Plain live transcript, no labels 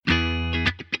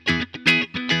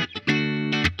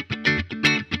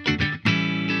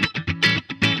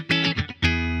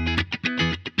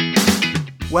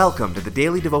Welcome to the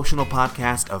daily devotional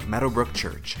podcast of Meadowbrook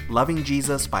Church, loving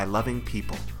Jesus by loving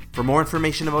people. For more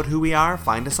information about who we are,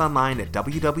 find us online at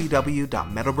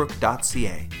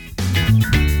www.meadowbrook.ca.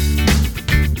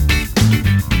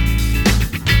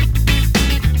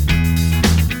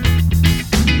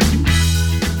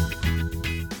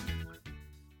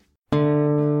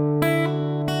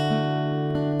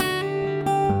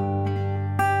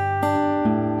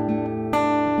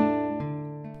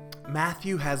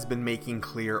 Matthew has been making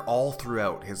clear all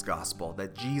throughout his gospel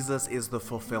that Jesus is the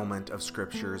fulfillment of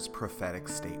Scripture's prophetic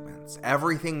statements.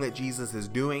 Everything that Jesus is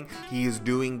doing, he is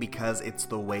doing because it's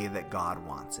the way that God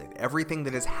wants it. Everything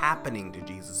that is happening to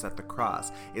Jesus at the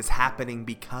cross is happening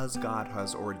because God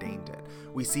has ordained it.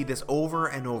 We see this over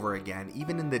and over again,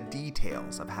 even in the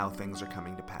details of how things are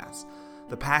coming to pass.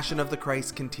 The Passion of the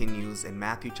Christ continues in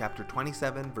Matthew chapter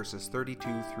 27, verses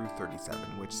 32 through 37,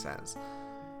 which says,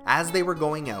 "As they were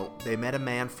going out, they met a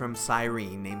man from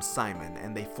Cyrene named Simon,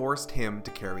 and they forced him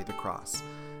to carry the cross.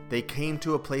 They came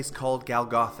to a place called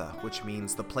Golgotha, which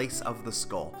means the place of the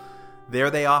skull.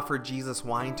 There they offered Jesus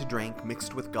wine to drink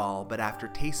mixed with gall, but after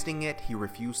tasting it, he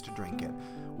refused to drink it.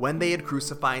 When they had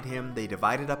crucified him, they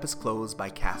divided up his clothes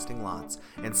by casting lots,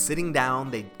 and sitting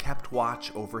down, they kept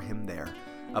watch over him there.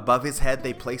 Above his head,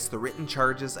 they placed the written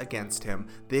charges against him.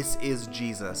 This is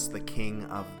Jesus, the King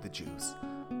of the Jews."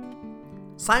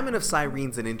 Simon of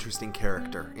Cyrene's an interesting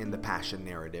character in the Passion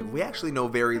narrative. We actually know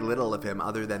very little of him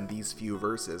other than these few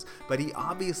verses, but he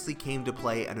obviously came to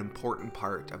play an important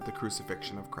part of the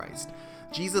crucifixion of Christ.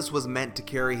 Jesus was meant to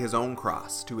carry his own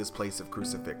cross to his place of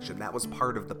crucifixion. That was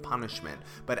part of the punishment,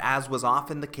 but as was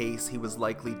often the case, he was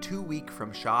likely too weak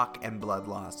from shock and blood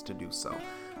loss to do so.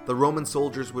 The Roman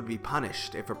soldiers would be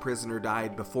punished if a prisoner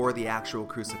died before the actual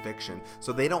crucifixion,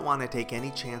 so they don't want to take any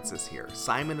chances here.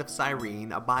 Simon of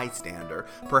Cyrene, a bystander,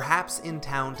 perhaps in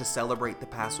town to celebrate the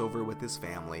Passover with his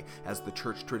family, as the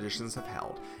church traditions have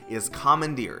held, is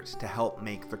commandeered to help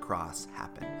make the cross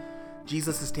happen.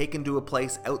 Jesus is taken to a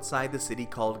place outside the city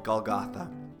called Golgotha,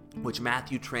 which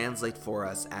Matthew translates for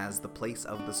us as the place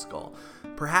of the skull.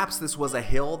 Perhaps this was a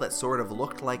hill that sort of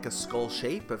looked like a skull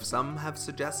shape, if some have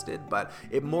suggested, but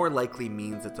it more likely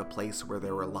means it's a place where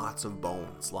there were lots of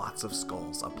bones, lots of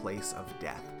skulls, a place of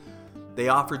death. They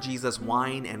offer Jesus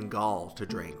wine and gall to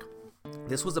drink.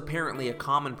 This was apparently a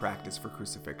common practice for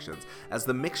crucifixions, as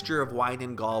the mixture of wine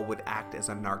and gall would act as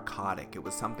a narcotic. It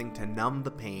was something to numb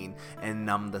the pain and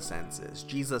numb the senses.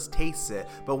 Jesus tastes it,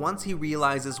 but once he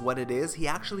realizes what it is, he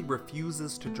actually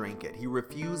refuses to drink it. He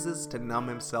refuses to numb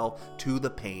himself to the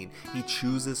pain. He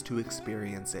chooses to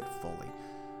experience it fully.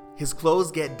 His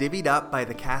clothes get divvied up by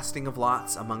the casting of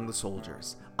lots among the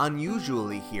soldiers.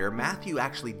 Unusually here, Matthew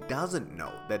actually doesn't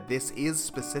know that this is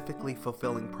specifically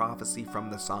fulfilling prophecy from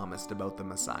the psalmist about the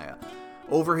Messiah.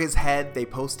 Over his head, they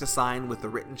post a sign with the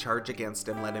written charge against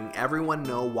him, letting everyone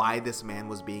know why this man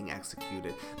was being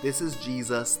executed. This is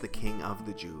Jesus, the King of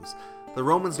the Jews. The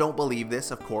Romans don't believe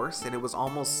this, of course, and it was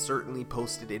almost certainly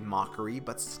posted in mockery,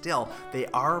 but still, they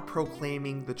are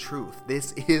proclaiming the truth.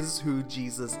 This is who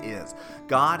Jesus is.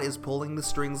 God is pulling the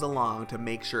strings along to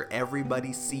make sure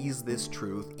everybody sees this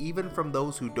truth, even from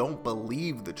those who don't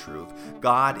believe the truth.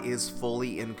 God is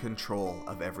fully in control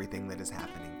of everything that is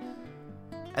happening.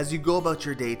 As you go about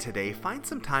your day today, find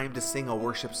some time to sing a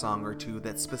worship song or two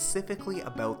that's specifically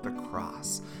about the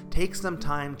cross. Take some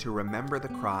time to remember the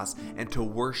cross and to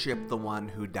worship the one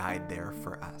who died there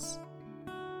for us.